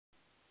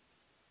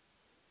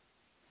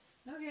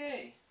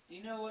Do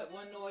you know what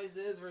one noise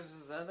is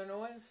versus other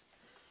noise?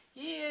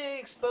 Yeah,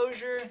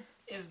 exposure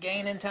is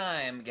gain in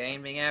time.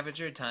 Gain being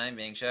aperture, time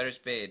being shutter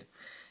speed.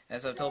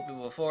 As I've told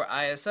people before,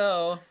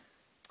 ISO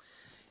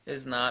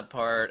is not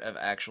part of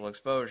actual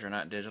exposure,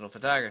 not digital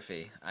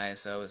photography.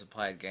 ISO is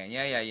applied gain.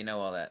 Yeah, you know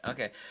all that.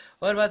 Okay,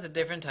 what about the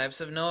different types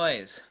of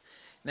noise?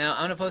 Now,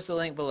 I'm going to post a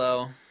link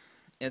below.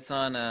 It's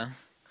on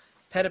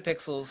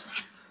Petapixel's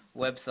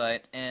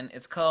website, and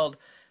it's called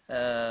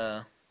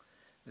the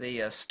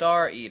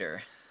Star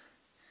Eater.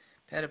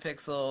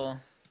 Petapixel.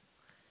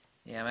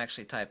 Yeah, I'm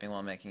actually typing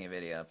while making a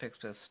video.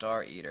 Pixpix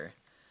Star Eater.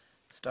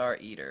 Star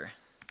Eater.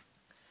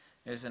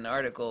 There's an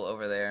article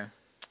over there.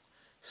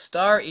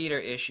 Star Eater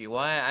issue.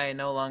 Why I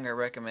no longer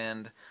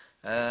recommend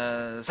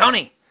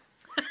Sony.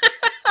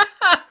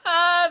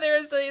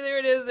 There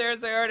it is.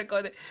 There's the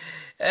article.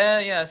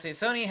 Yeah, see,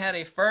 Sony had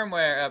a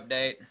firmware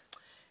update,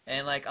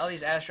 and like all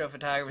these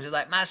astrophotographers are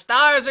like, my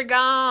stars are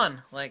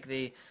gone. Like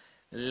the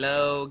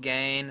low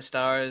gain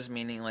stars,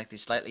 meaning like the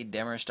slightly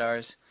dimmer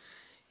stars.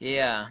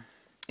 Yeah.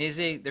 You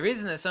see, the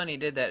reason that Sony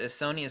did that is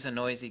Sony is a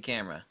noisy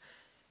camera.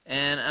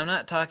 And I'm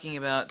not talking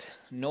about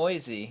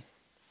noisy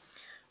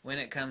when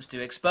it comes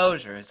to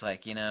exposure. It's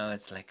like, you know,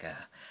 it's like a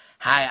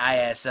high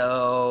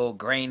ISO,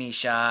 grainy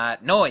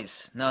shot,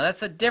 noise. No,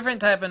 that's a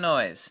different type of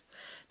noise.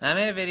 Now, I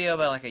made a video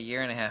about like a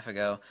year and a half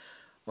ago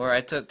where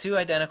I took two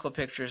identical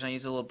pictures. I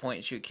used a little point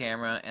and shoot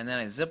camera, and then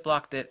I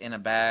ziplocked it in a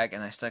bag,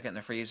 and I stuck it in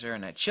the freezer,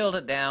 and I chilled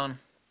it down.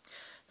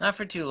 Not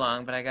for too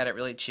long, but I got it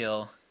really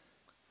chill.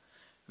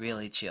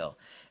 Really chill.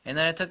 And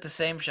then I took the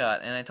same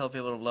shot and I told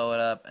people to blow it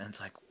up, and it's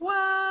like,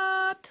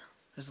 what?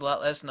 There's a lot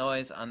less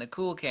noise on the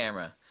cool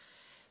camera.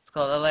 It's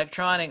called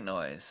electronic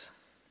noise.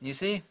 You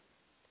see?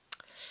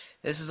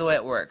 This is the way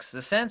it works.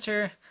 The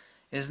sensor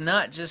is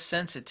not just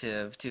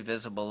sensitive to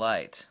visible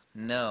light.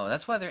 No,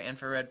 that's why there are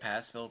infrared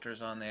pass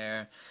filters on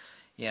there.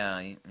 Yeah,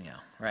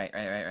 right.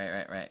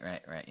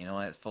 You know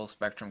what? It's full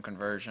spectrum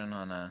conversion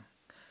on a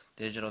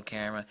digital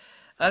camera.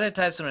 Other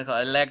types of what we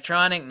call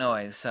electronic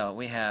noise. So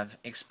we have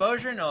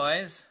exposure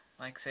noise,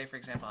 like say for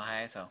example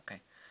high ISO.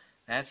 Okay,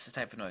 that's the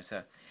type of noise.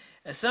 So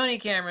Sony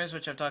cameras,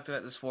 which I've talked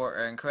about this before,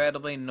 are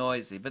incredibly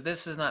noisy. But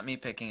this is not me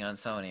picking on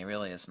Sony.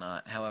 Really, it's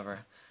not. However,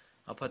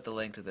 I'll put the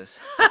link to this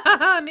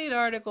neat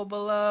article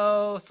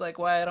below. It's like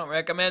why I don't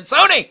recommend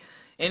Sony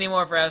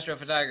anymore for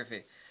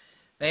astrophotography.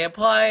 They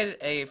applied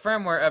a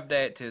firmware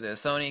update to the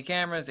Sony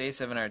cameras,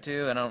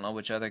 A7R2, and I don't know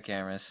which other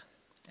cameras,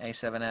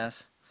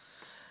 A7S.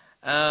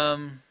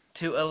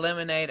 To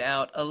eliminate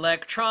out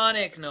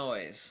electronic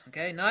noise.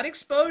 Okay, not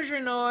exposure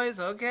noise.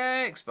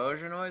 Okay,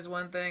 exposure noise is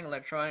one thing,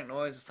 electronic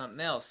noise is something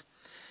else.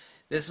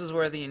 This is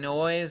where the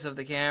noise of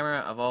the camera,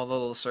 of all the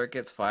little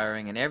circuits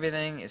firing and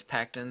everything, is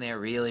packed in there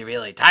really,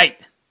 really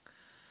tight.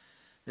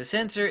 The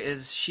sensor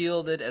is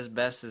shielded as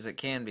best as it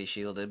can be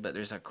shielded, but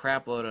there's a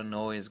crap load of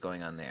noise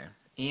going on there.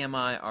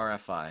 EMI,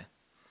 RFI.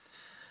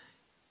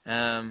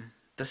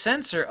 The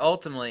sensor,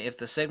 ultimately, if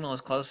the signal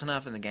is close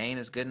enough and the gain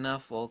is good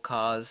enough, will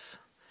cause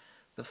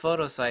the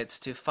photosites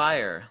to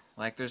fire,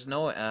 like there's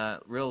no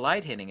real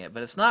light hitting it,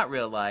 but it's not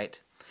real light.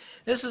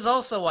 This is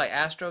also why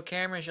astro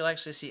cameras, you'll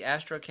actually see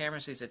astro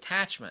cameras, these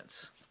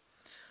attachments.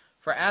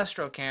 For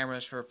astro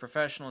cameras, for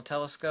professional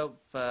telescope,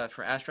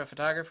 for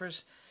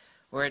astrophotographers,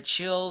 where it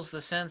chills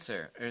the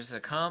sensor. There's a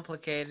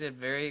complicated,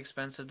 very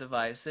expensive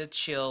device that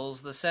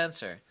chills the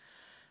sensor.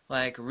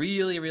 Like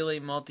really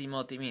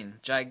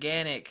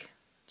gigantic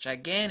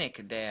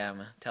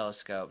damn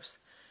telescopes.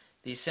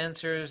 These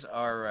sensors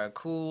are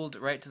cooled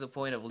right to the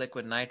point of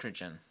liquid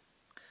nitrogen.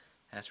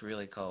 That's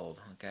really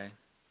cold, okay?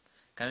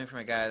 Coming from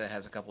a guy that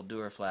has a couple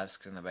Dewar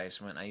flasks in the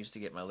basement, I used to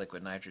get my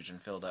liquid nitrogen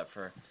filled up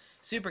for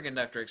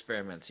superconductor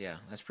experiments. Yeah,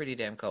 that's pretty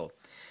damn cold.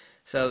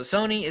 So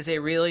Sony is a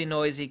really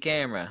noisy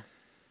camera.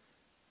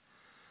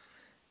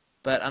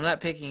 But I'm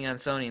not picking on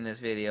Sony in this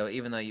video,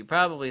 even though you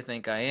probably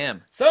think I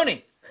am.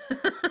 Sony!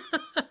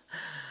 I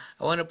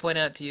want to point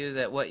out to you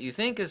that what you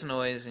think is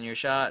noise in your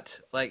shot,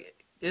 like,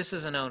 this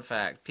is a known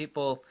fact.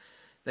 People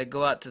that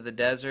go out to the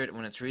desert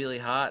when it's really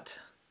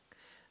hot,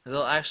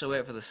 they'll actually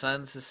wait for the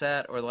sun to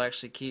set, or they'll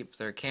actually keep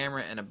their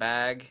camera in a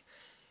bag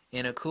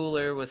in a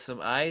cooler with some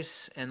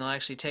ice, and they'll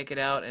actually take it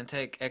out and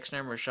take X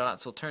number of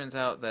shots. So it turns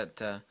out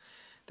that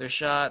their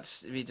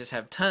shots, we just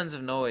have tons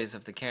of noise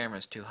if the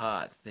camera's too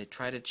hot. They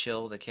try to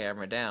chill the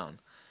camera down.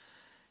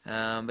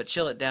 But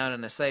chill it down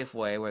in a safe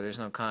way where there's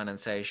no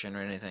condensation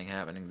or anything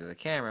happening to the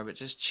camera, but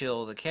just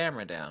chill the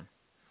camera down.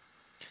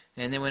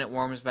 And then when it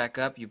warms back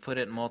up, you put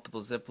it in multiple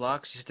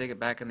Ziplocs, you stick it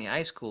back in the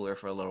ice cooler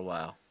for a little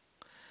while.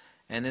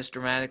 And this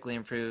dramatically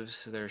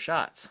improves their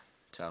shots.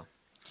 So,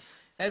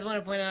 I just want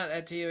to point out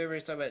that to you.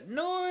 Everybody's talking about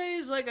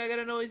noise, like I got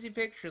a noisy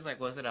picture. It's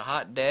like, was it a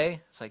hot day?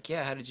 It's like,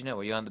 yeah, how did you know?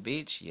 Were you on the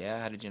beach?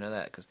 Yeah, how did you know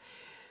that? Because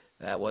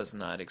that was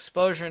not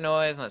exposure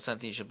noise, not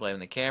something you should blame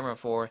the camera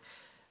for.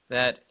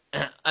 That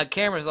a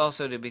camera is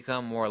also to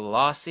become more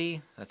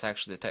lossy. That's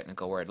actually the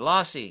technical word,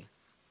 lossy.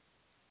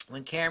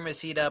 When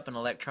cameras heat up and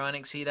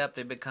electronics heat up,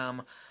 they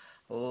become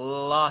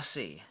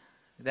lossy.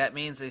 That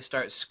means they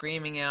start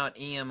screaming out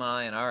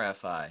EMI and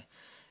RFI.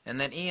 And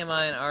then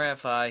EMI and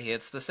RFI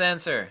hits the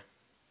sensor.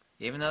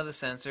 even though the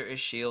sensor is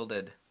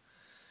shielded.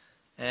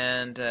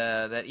 And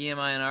that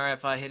EMI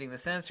and RFI hitting the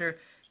sensor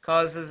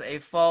causes a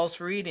false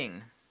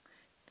reading.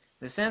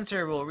 The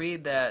sensor will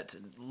read that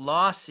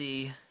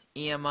lossy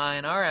EMI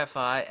and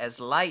RFI as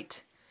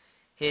light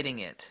hitting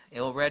it.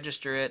 It will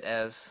register it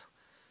as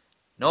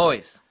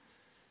noise.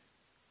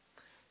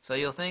 So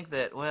you'll think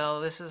that,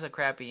 well, this is a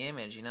crappy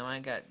image. You know, I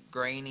got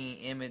grainy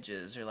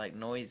images or like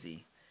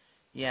noisy.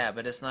 Yeah,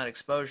 but it's not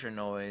exposure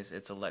noise,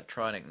 it's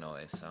electronic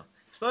noise. So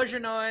exposure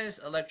noise,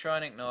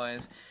 electronic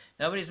noise.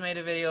 Nobody's made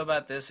a video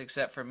about this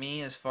except for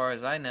me as far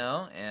as I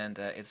know, and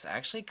it's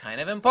actually kind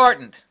of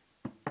important.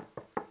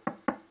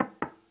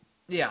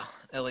 Yeah,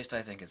 at least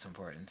I think it's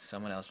important.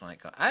 Someone else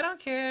might go, I don't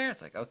care.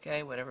 It's like,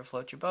 okay, whatever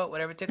floats your boat,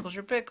 whatever tickles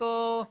your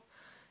pickle.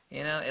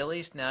 You know, at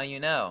least now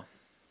you know.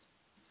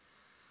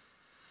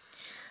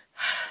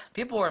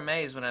 People were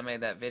amazed when I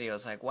made that video.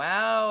 It's like,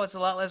 wow, it's a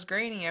lot less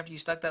grainy after you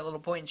stuck that little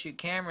point-and-shoot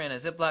camera in a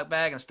Ziploc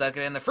bag and stuck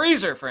it in the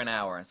freezer for an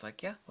hour. It's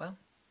like, yeah, well,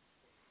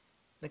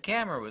 the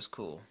camera was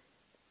cool.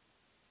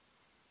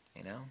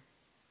 You know,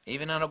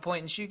 even on a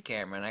point-and-shoot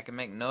camera, and I can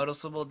make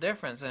noticeable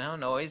difference in how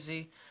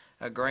noisy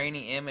a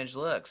grainy image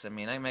looks. I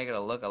mean, I can make it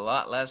look a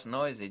lot less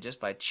noisy just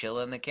by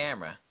chilling the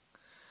camera.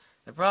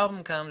 The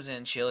problem comes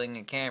in chilling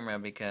a camera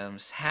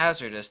becomes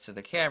hazardous to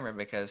the camera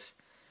because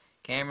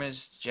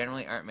cameras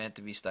generally aren't meant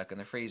to be stuck in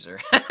the freezer.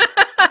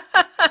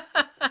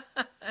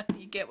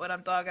 You get what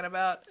I'm talking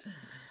about?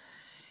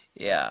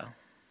 Yeah.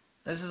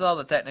 This is all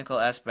the technical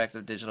aspect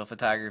of digital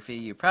photography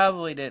you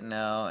probably didn't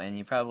know and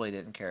you probably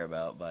didn't care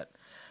about, but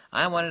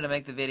I wanted to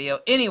make the video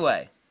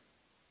anyway.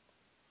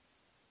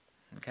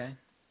 Okay?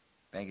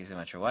 Thank you so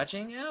much for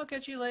watching, and I'll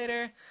catch you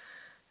later.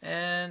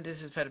 And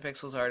this is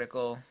Petapixel's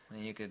article,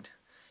 and you could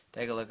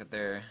take a look at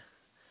their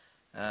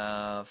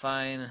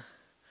fine,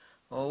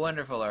 well,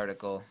 wonderful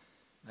article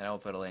that I'll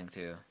put a link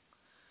to.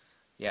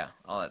 Yeah,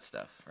 all that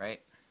stuff,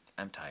 right?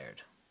 I'm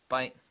tired.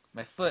 Bye.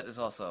 My foot is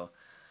also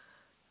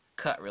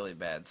cut really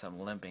bad, so I'm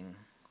limping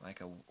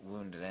like a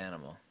wounded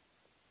animal.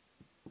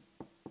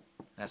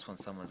 That's when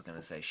someone's going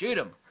to say, shoot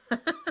him!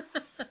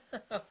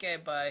 Okay,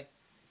 bye.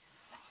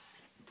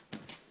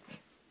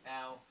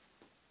 Ow.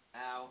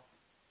 Ow.